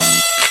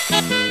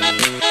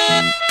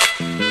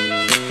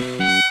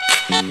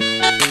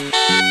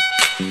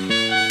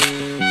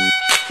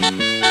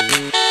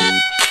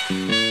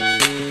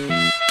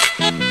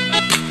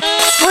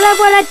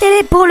voit la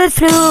télé pour le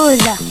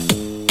flouze.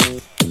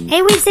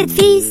 Et oui, cette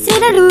fille, c'est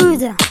la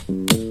loose.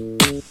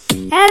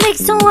 Avec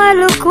son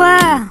halo quoi.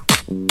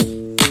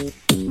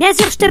 Bien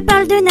sûr, je te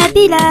parle de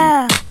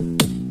Nabilla.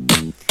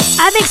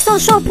 Avec son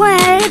shampoing,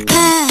 elle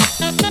craint.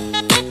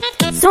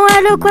 Son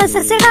halo quoi,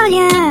 ça sert à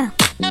rien.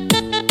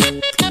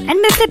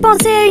 Elle me fait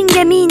penser à une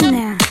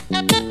gamine.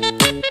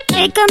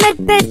 Et comme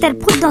elle pète, elle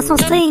proute dans son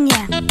string.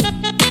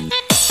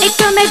 Et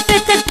comme elle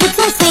pète, elle proute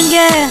son string.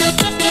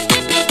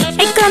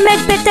 Et comme elle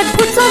pète, elle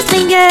proute son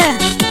string.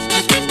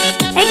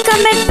 Et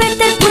comme elle pète,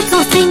 elle proute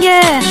son string.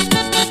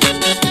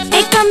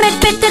 Et comme elle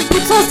pète, elle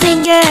proute son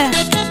string.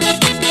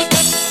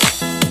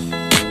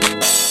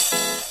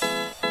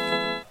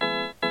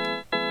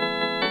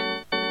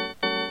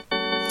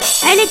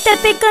 Elle est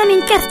tapée comme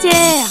une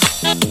cafetière.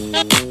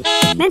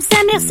 Même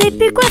sa mère sait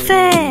plus quoi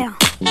faire.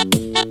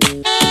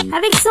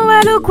 Avec son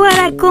halo quoi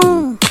la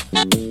con.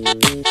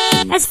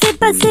 Elle se fait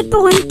passer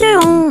pour une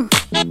teon.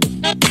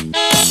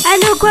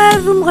 Allô quoi,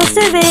 vous me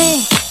recevez?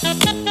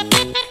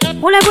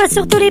 On la voit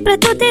sur tous les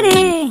plateaux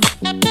télé.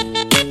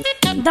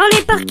 Dans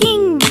les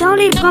parkings, dans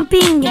les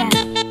campings.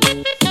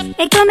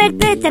 Et comme elle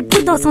pète, elle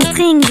pousse dans son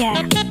string.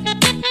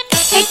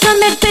 Et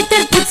comme elle pète,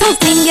 elle pousse son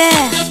string.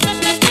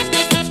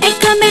 Et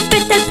comme elle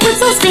pète, elle pousse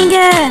son string.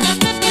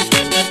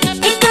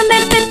 Et comme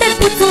elle pète, elle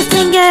pousse son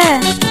string.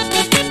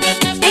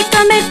 Et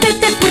comme elle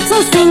pète, elle pousse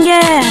son string.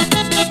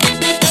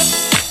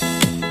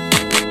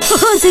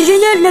 Oh, c'est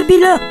génial,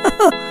 Nabilla.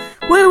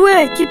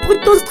 Ouais, tu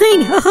proutes ton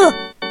string.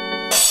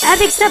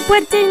 Avec sa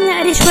poitrine,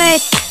 elle est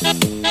chouette.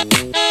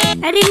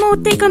 Elle est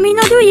montée comme une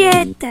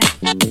andouillette.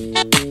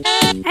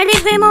 Elle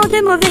est vraiment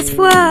de mauvaise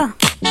foi.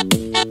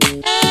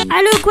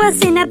 Allô quoi,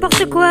 c'est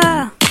n'importe quoi.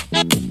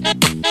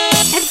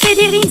 Elle fait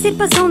des rimes, c'est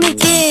pas son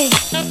métier.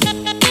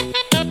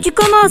 Tu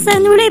commences à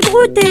nous les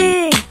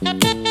brouter.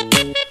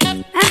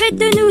 Arrête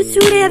de nous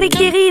saouler avec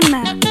tes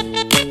rimes.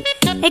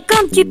 Et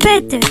quand tu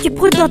pètes, tu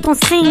proutes dans ton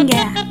string.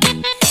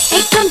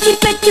 Et quand tu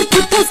pètes, tu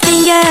proutes ton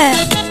string.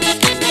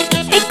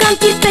 Et quand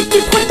tu pètes, tu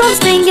proutes ton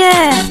string.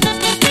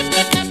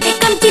 Et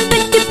quand tu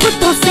pètes, tu proutes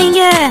ton string.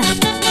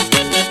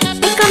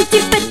 Et quand tu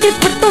pètes, tu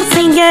proutes ton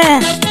string.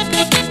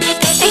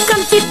 Et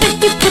quand tu pètes,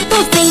 tu proutes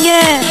ton string.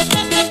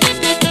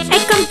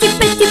 Et quand tu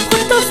pètes, tu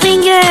proutes ton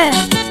string.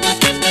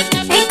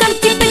 Et quand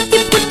tu pètes, tu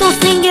proutes ton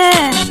string.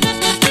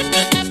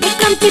 Et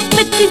quand tu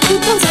pètes, tu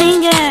proutes ton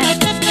string.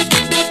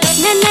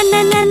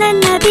 Nanana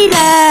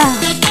Nabilla.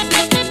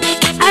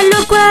 Allô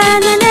quoi,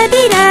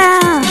 Nabilla.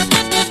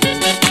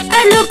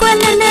 Allô quoi,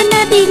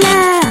 Nabilla.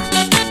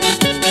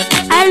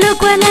 Allô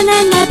quoi,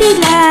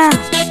 Nabilla.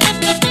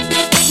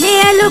 Mais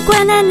allô quoi,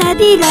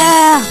 Nabilla.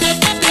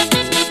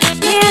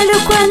 Mais allô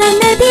quoi,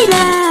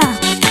 Nabilla.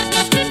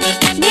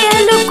 Mais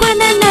allô quoi,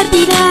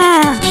 Nabilla.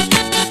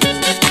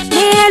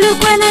 Mais allô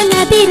quoi,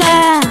 Nabilla.